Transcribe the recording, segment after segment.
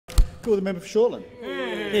Call the member for Shortland.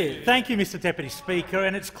 Yeah, thank you, Mr Deputy Speaker.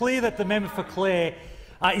 And it's clear that the member for Clare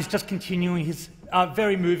is just continuing his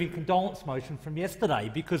very moving condolence motion from yesterday,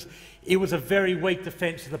 because it was a very weak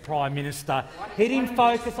defence of the Prime Minister. He didn't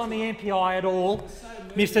focus on the MPI at all,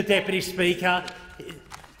 Mr Deputy Speaker.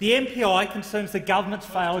 The MPI concerns the government's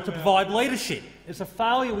failure to provide leadership. It's a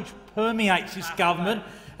failure which permeates this government,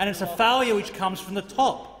 and it's a failure which comes from the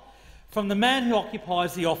top, from the man who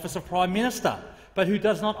occupies the office of Prime Minister, but who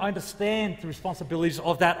does not understand the responsibilities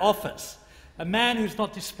of that office. A man who's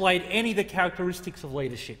not displayed any of the characteristics of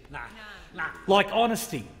leadership, like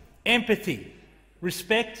honesty, empathy,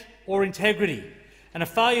 respect or integrity, and a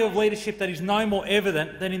failure of leadership that is no more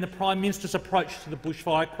evident than in the Prime Minister's approach to the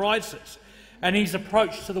bushfire crisis and his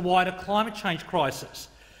approach to the wider climate change crisis.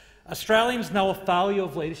 Australians know a failure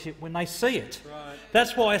of leadership when they see it. Right.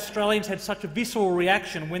 That's why Australians had such a visceral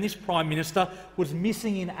reaction when this Prime Minister was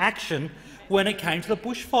missing in action when it came to the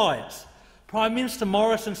bushfires. Prime Minister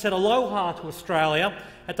Morrison said aloha to Australia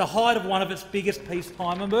at the height of one of its biggest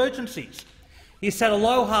peacetime emergencies. He said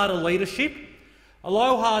aloha to leadership,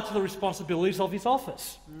 aloha to the responsibilities of his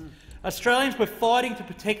office. Australians were fighting to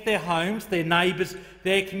protect their homes, their neighbours,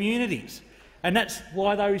 their communities. And that's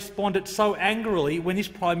why they responded so angrily when this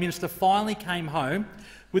Prime Minister finally came home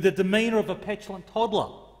with the demeanour of a petulant toddler,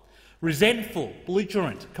 resentful,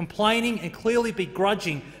 belligerent, complaining and clearly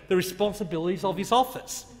begrudging the responsibilities of his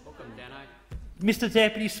office. Mr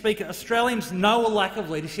Deputy Speaker, Australians know a lack of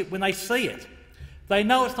leadership when they see it. They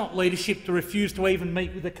know it's not leadership to refuse to even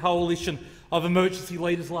meet with a coalition of emergency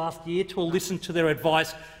leaders last year to listen to their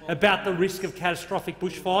advice about the risk of catastrophic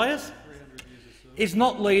bushfires. It's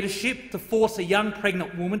not leadership to force a young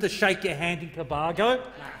pregnant woman to shake your hand in Tobago.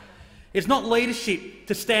 It's not leadership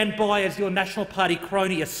to stand by as your National Party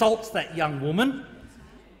crony assaults that young woman.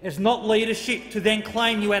 It's not leadership to then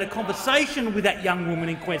claim you had a conversation with that young woman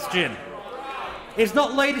in question. It's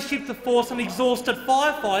not leadership to force an exhausted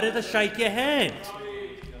firefighter to shake your hand.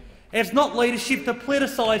 It's not leadership to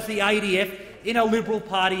politicise the ADF in a Liberal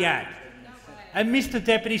Party act. And, Mr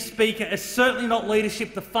Deputy Speaker, it's certainly not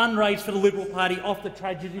leadership to fundraise for the Liberal Party off the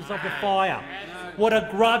tragedies of the fire. What a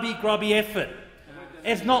grubby effort.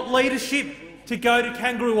 It's not leadership to go to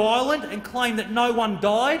Kangaroo Island and claim that no one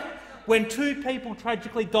died when 2 people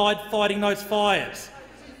tragically died fighting those fires.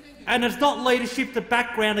 And it's not leadership to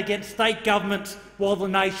background against state governments while the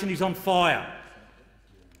nation is on fire.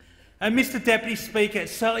 And, Mr Deputy Speaker,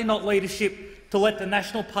 it's certainly not leadership to let the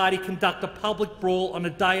National Party conduct a public brawl on a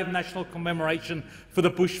day of national commemoration for the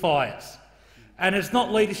bushfires. And it's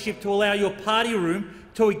not leadership to allow your party room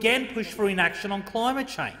to again push for inaction on climate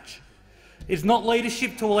change. It's not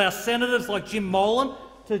leadership to allow senators like Jim Molan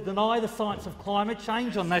to deny the science of climate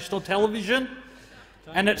change on national television.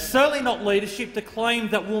 And it's certainly not leadership to claim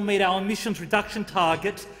that we'll meet our emissions reduction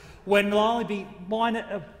targets when they'll only be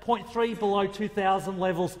 0.3 below 2000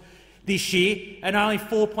 levels this year and only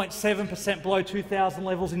 4.7% below 2000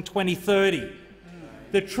 levels in 2030.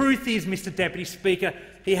 The truth is, Mr Deputy Speaker,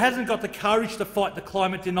 he hasn't got the courage to fight the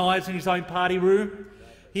climate deniers in his own party room.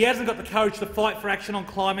 He hasn't got the courage to fight for action on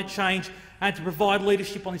climate change and to provide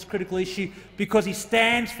leadership on this critical issue because he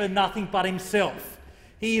stands for nothing but himself.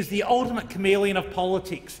 He is the ultimate chameleon of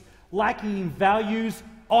politics, lacking in values,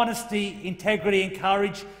 honesty, integrity and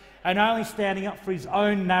courage, and only standing up for his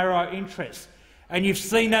own narrow interests. And you've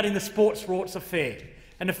seen that in the sports rorts affair,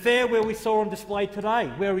 an affair where we saw on display today,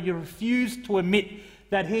 where he refused to admit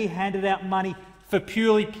that he handed out money for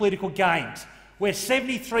purely political gains, where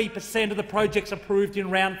 73% of the projects approved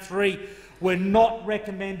in round 3 were not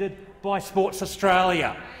recommended by Sports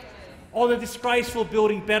Australia, or the disgraceful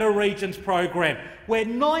Building Better Regions program, where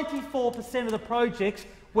 94% of the projects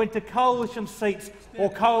went to coalition seats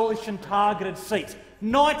or coalition-targeted seats.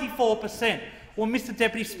 94%. Well, Mr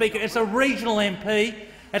Deputy Speaker, as a regional MP,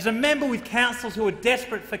 as a member with councils who are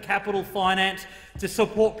desperate for capital finance to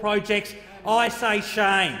support projects, I say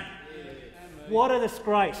shame. What a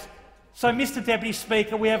disgrace. So, Mr Deputy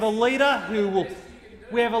Speaker, we have a leader who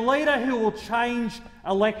will change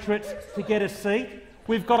electorates to get a seat.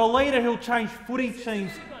 We've got a leader who will change footy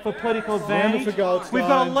teams for political advantage. We've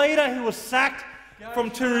got a leader who was sacked from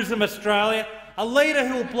Tourism Australia. A leader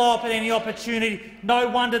who will blow up at any opportunity. No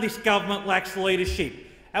wonder this government lacks leadership.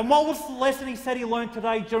 And what was the lesson he said he learned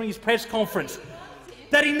today during his press conference?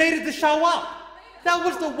 That he needed to show up. That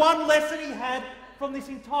was the one lesson he had from this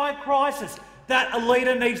entire crisis, that a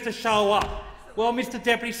leader needs to show up. Well, Mr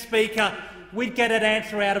Deputy Speaker, we'd get an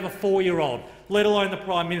answer out of a 4-year-old, let alone the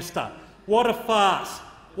Prime Minister. What a farce.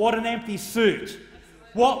 What an empty suit.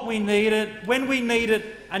 What we needed, when we needed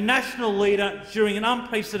a national leader during an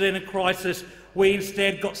unprecedented crisis, we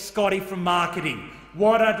instead got Scotty from marketing.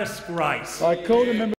 What a disgrace. I call the member